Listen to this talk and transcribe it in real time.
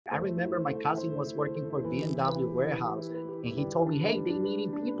I remember my cousin was working for BMW warehouse, and he told me, hey, they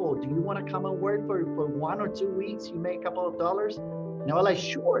needing people. Do you want to come and work for 1 or 2 weeks? You make a couple of dollars. And I was like,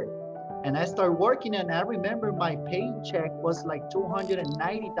 sure. And I started working, and I remember my paycheck was like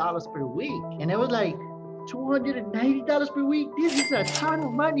 $290 per week. And it was like, $290 per week? This is a ton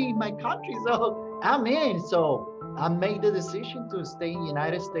of money in my country. So I'm in. So I made the decision to stay in the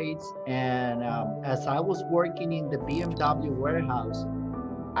United States. And as I was working in the BMW warehouse,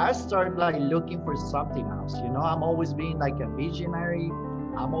 I started like looking for something else. You know, I'm always being like a visionary.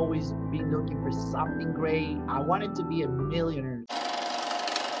 I'm always been looking for something great. I wanted to be a millionaire.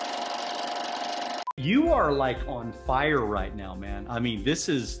 You are like on fire right now, man. I mean, this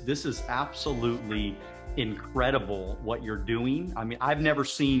is absolutely incredible what you're doing. I mean, I've never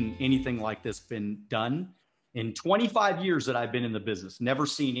seen anything like this been done in 25 years that I've been in the business. Never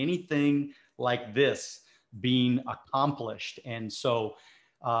seen anything like this being accomplished. And so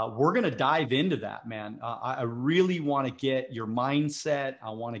we're going to dive into that, man. I really want to get your mindset. I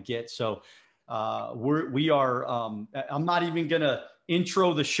want to get, so we are, I'm not even going to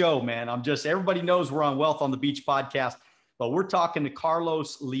intro the show, man. I'm just, everybody knows we're on Wealth on the Beach podcast, but we're talking to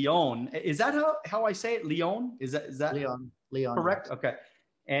Carlos Leon. Is that how I say it? Leon? Is that Leon, correct? yes. Okay.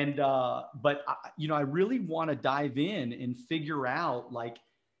 And, but you know, I really want to dive in and figure out, like,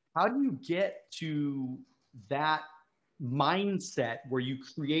 how do you get to that mindset where you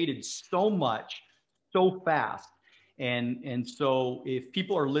created so much so fast? And so if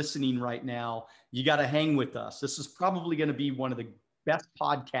people are listening right now, you got to hang with us. This is probably going to be one of the best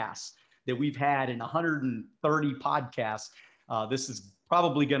podcasts that we've had in 130 podcasts. This is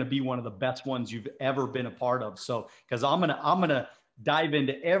probably going to be one of the best ones you've ever been a part of. So, because I'm gonna dive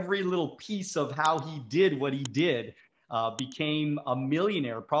into every little piece of how he did what he did, became a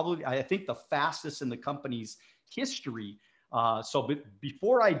millionaire, probably, I think, the fastest in the company's history. But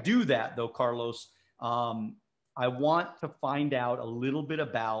before I do that, though, Carlos, I want to find out a little bit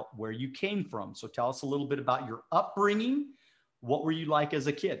about where you came from. So tell us a little bit about your upbringing. What were you like as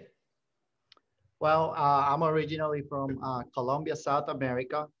a kid? Well, I'm originally from Colombia, South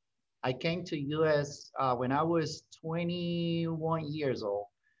America. I came to US when I was 21 years old,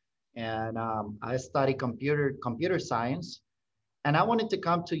 and I studied computer science. And I wanted to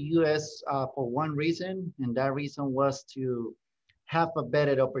come to US for one reason, and that reason was to have a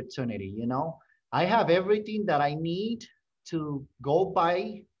better opportunity. You know, I have everything that I need to go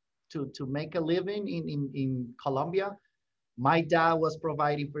by to make a living in Colombia. My dad was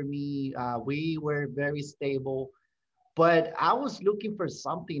providing for me. We were very stable, but I was looking for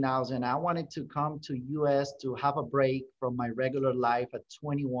something else, and I wanted to come to US to have a break from my regular life at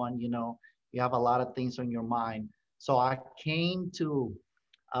 21. You know, you have a lot of things on your mind. So I came to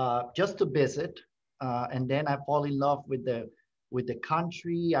just to visit, and then I fall in love with the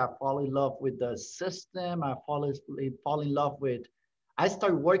country. I fall in love with the system. I fall in love with. I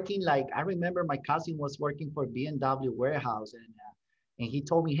started working, like, I remember my cousin was working for BMW warehouse, and he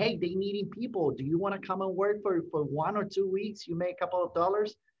told me, hey, they needing people. Do you want to come and work for 1 or 2 weeks? You make a couple of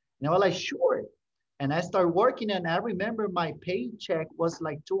dollars. And I was like, sure. And I started working, and I remember my paycheck was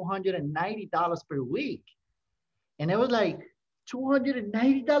like $290 per week. And it was like,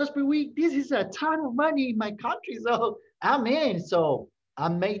 $290 per week? This is a ton of money in my country. So I'm in. So I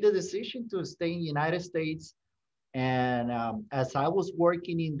made the decision to stay in the United States. And as I was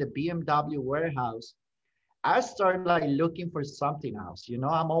working in the BMW warehouse, I started like looking for something else. You know,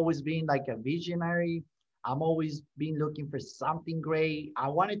 I'm always being like a visionary. I'm always been looking for something great. I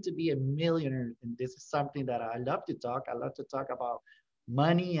wanted to be a millionaire. And this is something that I love to talk. I love to talk about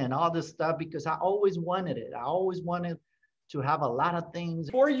money and all this stuff because I always wanted it. I always wanted to have a lot of things.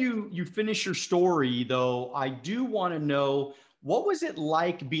 Before you finish your story, though, I do want to know, what was it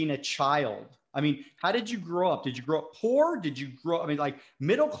like being a child? I mean, how did you grow up? Did you grow up poor? Did you grow up, I mean, like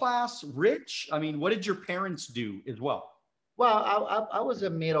middle class, rich? I mean, what did your parents do as well? Well, I was a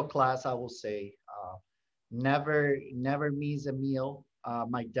middle class, I will say. Never miss a meal.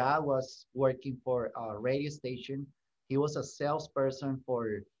 My dad was working for a radio station. He was a salesperson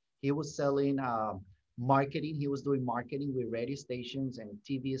he was selling marketing. He was doing marketing with radio stations and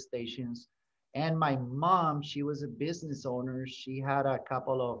TV stations. And my mom, she was a business owner. She had a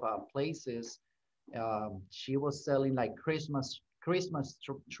couple of places. She was selling like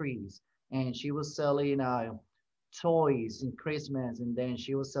trees, and she was selling toys in Christmas, and then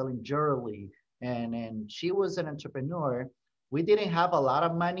she was selling jewelry, and she was an entrepreneur. We didn't have a lot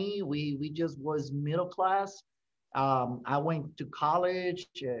of money. We just was middle class. I went to college.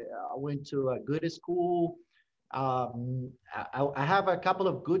 I went to a good school. I have a couple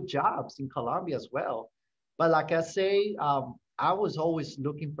of good jobs in Colombia as well. But like I say, I was always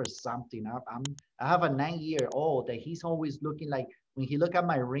looking for something. I have a 9-year-old that he's always looking like when he look at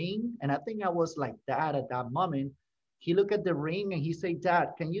my ring, and I think I was like that at that moment. He look at the ring and he say, "Dad,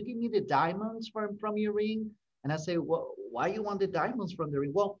 can you give me the diamonds from your ring?" And I say, "Well, why you want the diamonds from the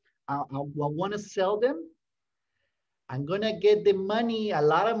ring?" "Well, I want to sell them. I'm gonna get the money, a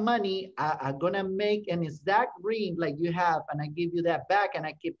lot of money. I'm gonna make an exact ring like you have, and I give you that back, and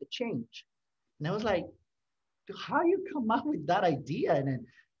I keep the change." And I was like, how you come up with that idea? And then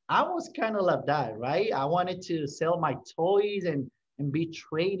I was kind of like that, right? I wanted to sell my toys and be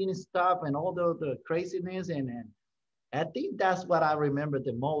trading stuff and all the craziness. And I think that's what I remember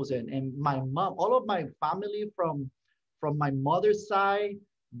the most. And my mom, all of my family from my mother's side,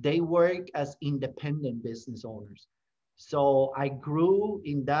 they work as independent business owners. So I grew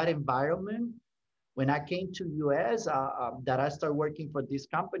in that environment. When I came to US, that I started working for these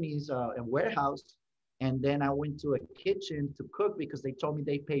companies in warehouse, and then I went to a kitchen to cook because they told me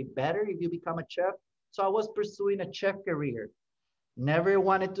they pay better if you become a chef. So I was pursuing a chef career. Never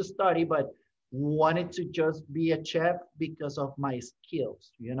wanted to study, but wanted to just be a chef because of my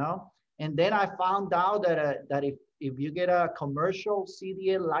skills, you know. And then I found out that if you get a commercial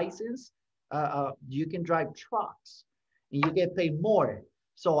CDL license, you can drive trucks and you get paid more.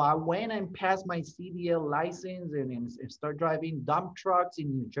 So I went and passed my CDL license and start driving dump trucks in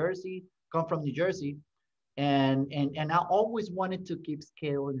New Jersey. Come from New Jersey, and I always wanted to keep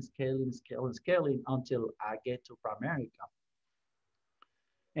scaling until I get to Primerica.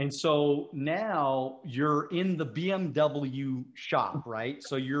 And so now you're in the BMW shop, right?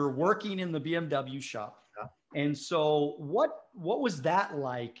 So you're working in the BMW shop. And so what was that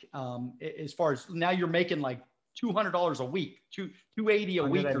like as far as now you're making like $200 a week, 280 a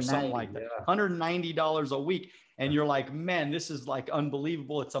week or something like that, yeah. $190 a week. And you're like, man, this is like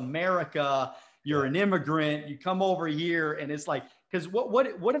unbelievable. It's America. You're an immigrant. You come over here and it's like, because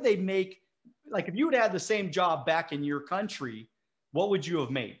what do they make? Like if you would have the same job back in your country, what would you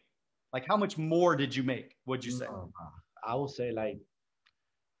have made? Like how much more did you make? What'd you say? I would say like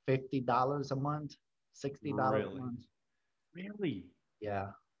 $50 a month, $60 a month. Really? Yeah.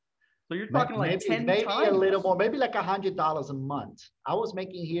 So you're talking like maybe, 10 maybe times. A little more, maybe like $100 a month. I was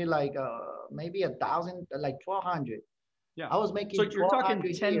making here like maybe 1,000, like 1,200. Yeah. I was making. So you're talking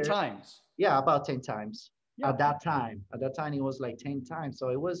 10 here. times. Yeah, about 10 times. Yeah. At that time. At that time, it was like 10 times. So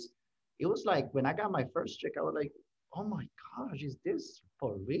it was like when I got my first check, I was like, oh my gosh, is this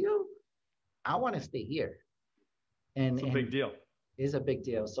for real? I want to stay here. And it's a big deal. It's a big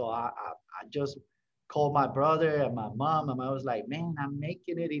deal. So I just called my brother and my mom, and I was like, man, I'm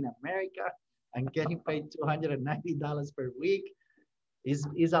making it in America. I'm getting paid $290 per week.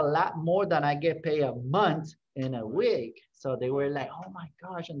 Is a lot more than I get paid a month in a week. So they were like, oh my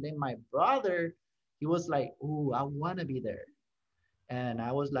gosh. And then my brother, he was like, oh, I want to be there. And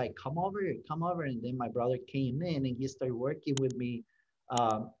I was like, come over here, come over. And then my brother came in and he started working with me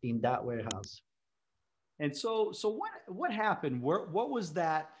in that warehouse. And so what happened? What was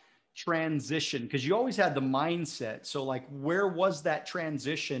that transition? Because you always had the mindset. So like, where was that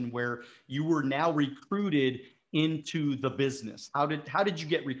transition where you were now recruited into the business? How did you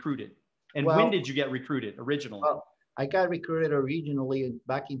get recruited? And when did you get recruited originally? Well, I got recruited originally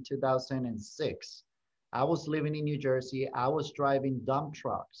back in 2006. I was living in New Jersey. I was driving dump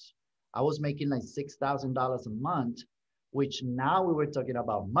trucks. I was making like $6,000 a month, which now we were talking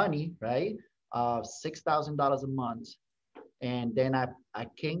about money, right? $6,000 a month. And then I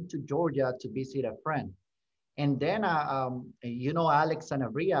came to Georgia to visit a friend. And then, you know, Alex and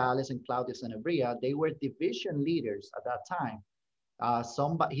Claudia Sanabria, they were division leaders at that time.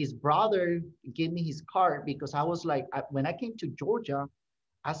 His brother gave me his card because I was like, when I came to Georgia,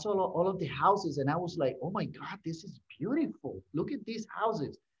 I saw all of the houses and I was like, oh my God, this is beautiful. Look at these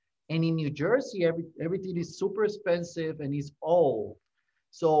houses. And in New Jersey, everything is super expensive and it's old.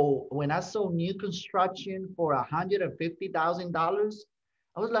 So when I saw new construction for $150,000,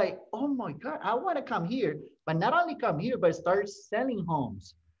 I was like, oh my God, I want to come here, but not only come here, but start selling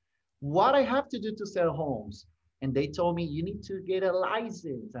homes. What I have to do to sell homes? And they told me, you need to get a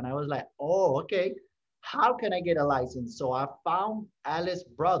license. And I was like, oh, okay. How can I get a license? So I found Alex's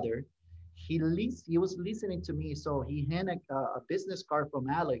brother. He was listening to me. So he handed a business card from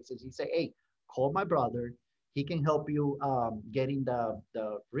Alex and he said, hey, call my brother. He can help you getting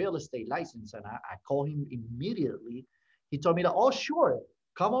the real estate license. And I called him immediately. He told me that, oh, sure,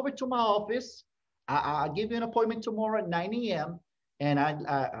 come over to my office. I'll give you an appointment tomorrow at 9 a.m. and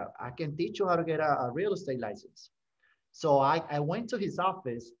I can teach you how to get a real estate license. So I went to his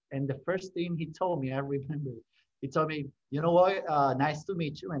office, and the first thing he told me, I remember, he told me, you know what, nice to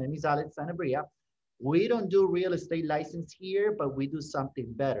meet you. My name is Alex Sanabria. We don't do real estate license here, but we do something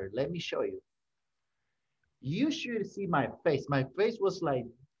better. Let me show you. You should see my face. My face was like,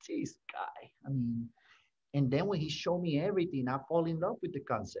 this guy. I mean, and then when he showed me everything, I fall in love with the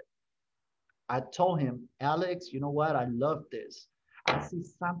concept. I told him, Alex, you know what? I love this. I see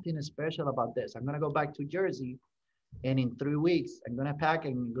something special about this. I'm going to go back to Jersey. And in 3 weeks, I'm going to pack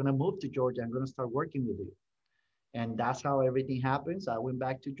and I'm going to move to Georgia. I'm going to start working with you. And that's how everything happens. I went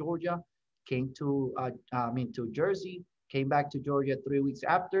back to Georgia, came to, to Jersey, came back to Georgia 3 weeks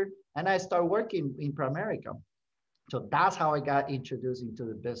after, and I started working in Primerica. So that's how I got introduced into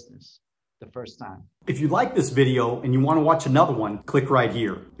the business the first time. If you like this video and you want to watch another one, click right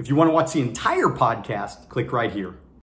here. If you want to watch the entire podcast, click right here.